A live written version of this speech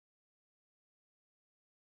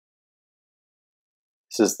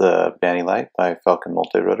This is the Bannilite by Falcon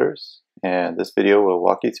Multi-Rotors, and this video will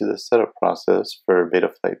walk you through the setup process for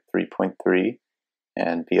Betaflight 3.3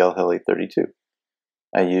 and BL-Heli32.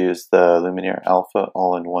 I use the Luminaire Alpha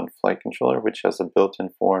all-in-one flight controller, which has a built-in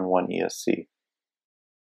 4-in-1 ESC.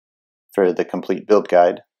 For the complete build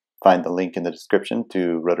guide, find the link in the description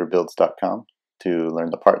to rotorbuilds.com to learn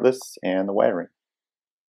the part lists and the wiring.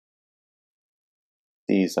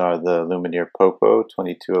 These are the Luminaire Popo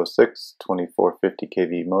 2206 2450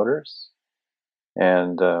 kV motors.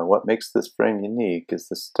 And what makes this frame unique is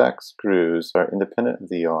the stack screws are independent of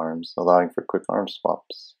the arms, allowing for quick arm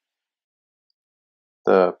swaps.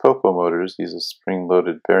 The Popo motors use a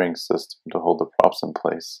spring-loaded bearing system to hold the props in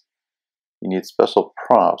place. You need special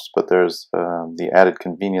props, but there's the added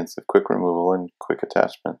convenience of quick removal and quick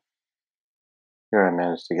attachment. Here I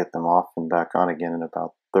managed to get them off and back on again in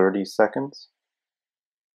about 30 seconds.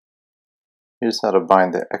 Here's how to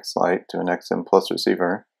bind the X-Lite to an XM Plus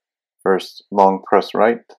receiver. First, long press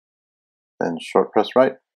right, then short press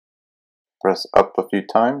right. Press up a few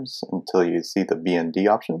times until you see the B and D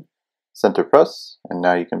option. Center press, and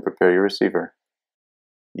now you can prepare your receiver.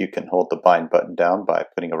 You can hold the bind button down by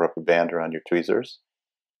putting a rubber band around your tweezers.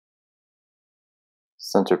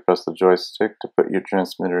 Center press the joystick to put your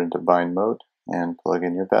transmitter into bind mode and plug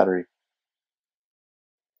in your battery.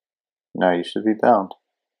 Now you should be bound.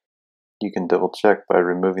 You can double check by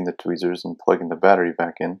removing the tweezers and plugging the battery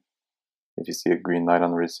back in. If you see a green light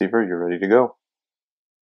on the receiver, you're ready to go.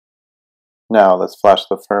 Now let's flash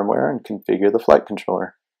the firmware and configure the flight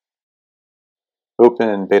controller.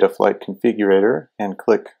 Open Betaflight Configurator and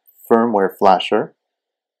click Firmware Flasher.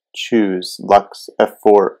 Choose Lux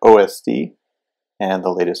F4 OSD and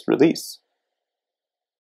the latest release.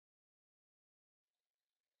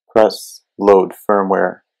 Press Load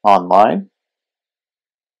Firmware Online,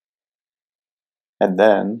 and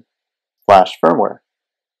then flash firmware.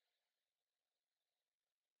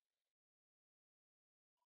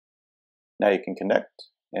 Now you can connect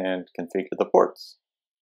and configure the ports.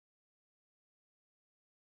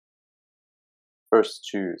 First,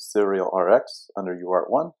 choose Serial RX under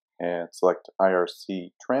UART1 and select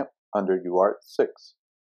IRC Tramp under UART6.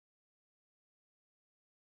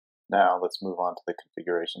 Now let's move on to the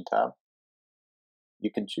configuration tab. You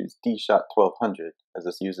can choose D-Shot 1200 as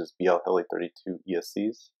this uses BL-Heli32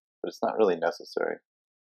 ESCs, but it's not really necessary.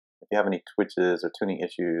 If you have any twitches or tuning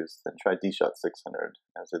issues, then try D-Shot 600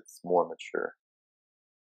 as it's more mature.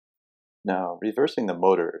 Now, reversing the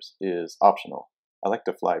motors is optional. I like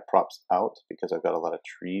to fly props out because I've got a lot of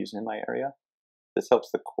trees in my area. This helps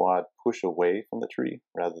the quad push away from the tree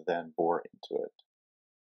rather than bore into it.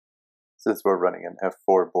 Since we're running an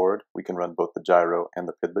F4 board, we can run both the gyro and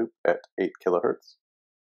the PID loop at 8 kHz.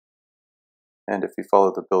 And if you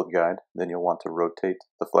follow the build guide, then you'll want to rotate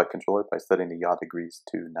the flight controller by setting the yaw degrees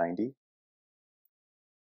to 90.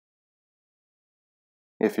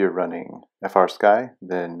 If you're running FR Sky,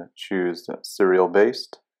 then choose serial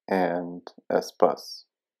based and S-Bus.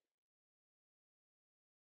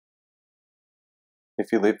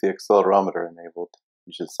 If you leave the accelerometer enabled,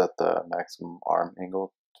 you should set the maximum arm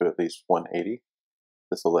angle to at least 180.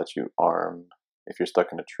 This will let you arm if you're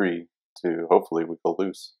stuck in a tree to hopefully wiggle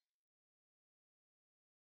loose.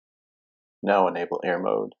 Now enable air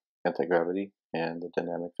mode, anti-gravity, and the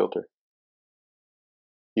dynamic filter.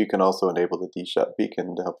 You can also enable the D-Shot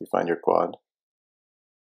beacon to help you find your quad.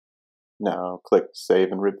 Now click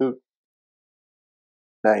Save and Reboot.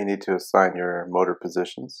 Now you need to assign your motor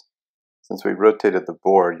positions. Since we rotated the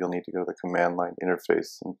board, you'll need to go to the command line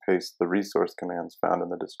interface and paste the resource commands found in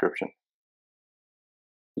the description.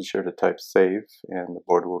 Be sure to type save and the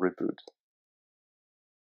board will reboot.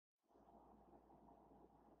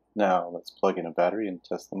 Now let's plug in a battery and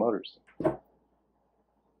test the motors.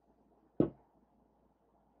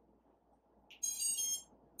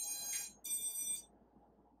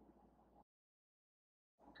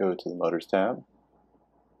 Go to the Motors tab,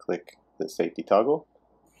 click the safety toggle,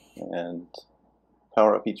 and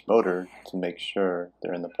power up each motor to make sure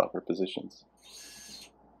they're in the proper positions.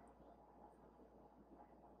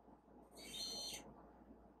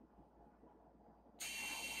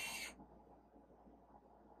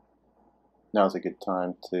 Now is a good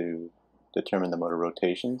time to determine the motor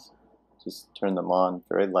rotations. Just turn them on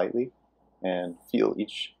very lightly and feel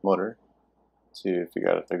each motor to figure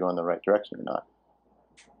out if they're going the right direction or not.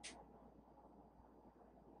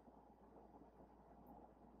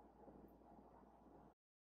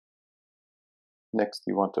 Next,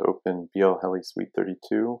 you want to open BL-Heli Suite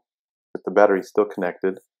 32 with the battery still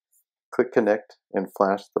connected. Click Connect and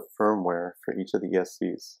flash the firmware for each of the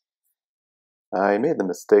ESCs. I made the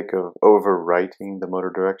mistake of overwriting the motor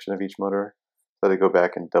direction of each motor, So to go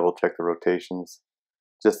back and double check the rotations,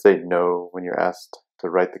 just say no when you're asked to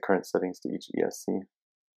write the current settings to each ESC.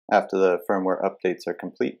 After the firmware updates are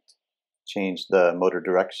complete, change the motor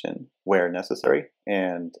direction where necessary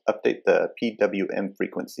and update the PWM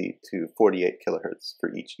frequency to 48 kHz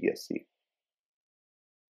for each ESC.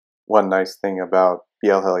 One nice thing about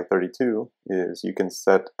Bannilite is you can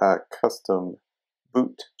set a custom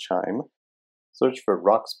boot chime. Search for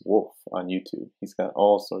Rock's Wolf on YouTube. He's got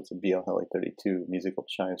all sorts of Bannilite musical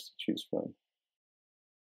chimes to choose from.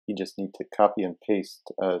 You just need to copy and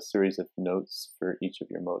paste a series of notes for each of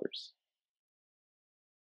your motors.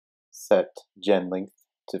 Set gen length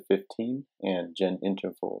to 15 and gen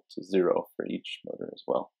interval to 0 for each motor as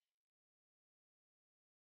well.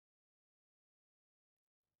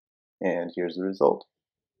 And here's the result.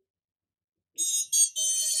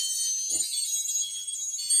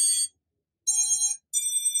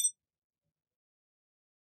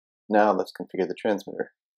 Now let's configure the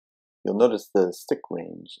transmitter. You'll notice the stick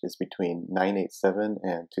range is between 987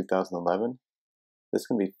 and 2011. This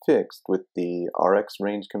can be fixed with the RX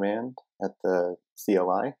range command at the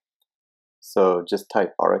CLI. So just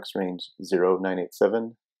type RX range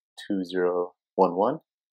 0987 2011,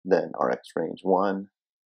 then RX range 1,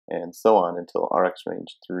 and so on until RX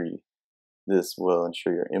range 3. This will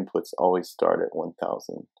ensure your inputs always start at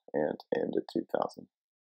 1000 and end at 2000.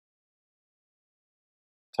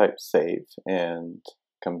 Type save and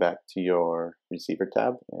come back to your receiver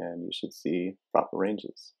tab and you should see proper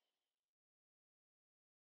ranges.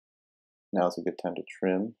 Now is a good time to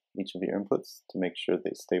trim each of your inputs to make sure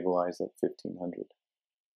they stabilize at 1500.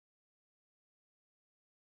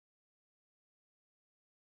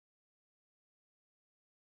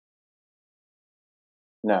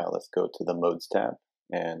 Now let's go to the Modes tab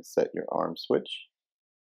and set your arm switch.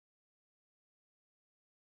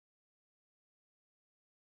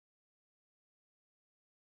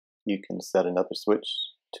 You can set another switch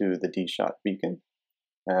to the D-Shot beacon,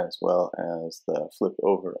 as well as the flip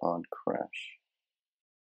over on crash.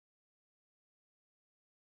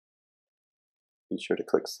 Be sure to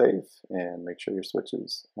click save and make sure your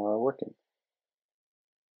switches are working.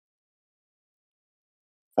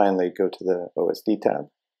 Finally, go to the OSD tab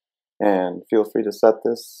and feel free to set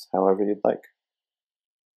this however you'd like.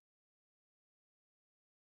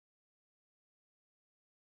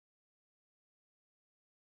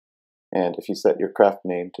 And if you set your craft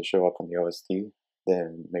name to show up on the OSD,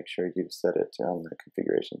 then make sure you set it on the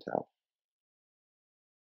configuration tab.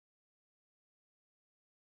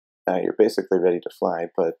 Now you're basically ready to fly,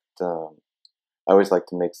 but I always like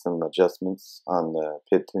to make some adjustments on the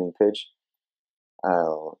PID tuning page.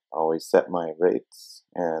 I'll always set my rates,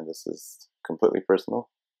 and this is completely personal.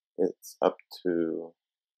 It's up to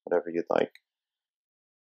whatever you'd like.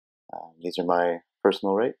 These are my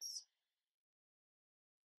personal rates.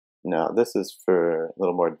 Now this is for a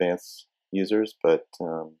little more advanced users, but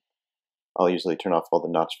I'll usually turn off all the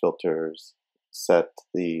notch filters, set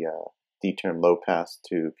the D-term low pass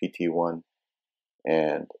to PT1,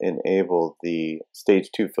 and enable the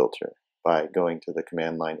stage 2 filter by going to the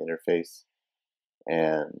command line interface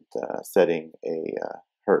and setting a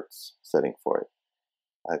hertz setting for it.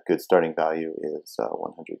 A good starting value is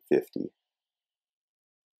 150.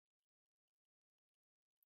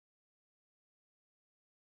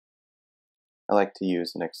 I like to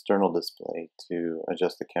use an external display to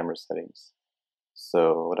adjust the camera settings.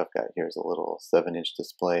 So what I've got here is a little 7-inch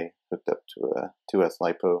display hooked up to a 2S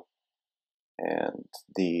LiPo, and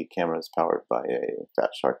the camera is powered by a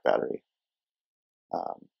Fat Shark battery.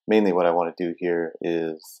 Mainly what I want to do here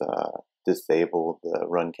is disable the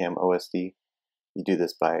RunCam OSD. You do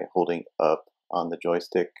this by holding up on the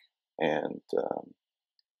joystick and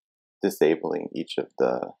disabling each of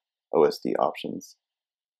the OSD options.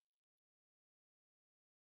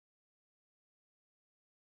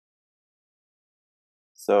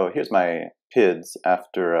 So here's my PIDs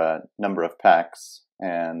after a number of packs,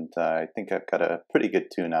 and I think I've got a pretty good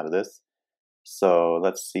tune out of this. So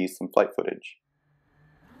let's see some flight footage.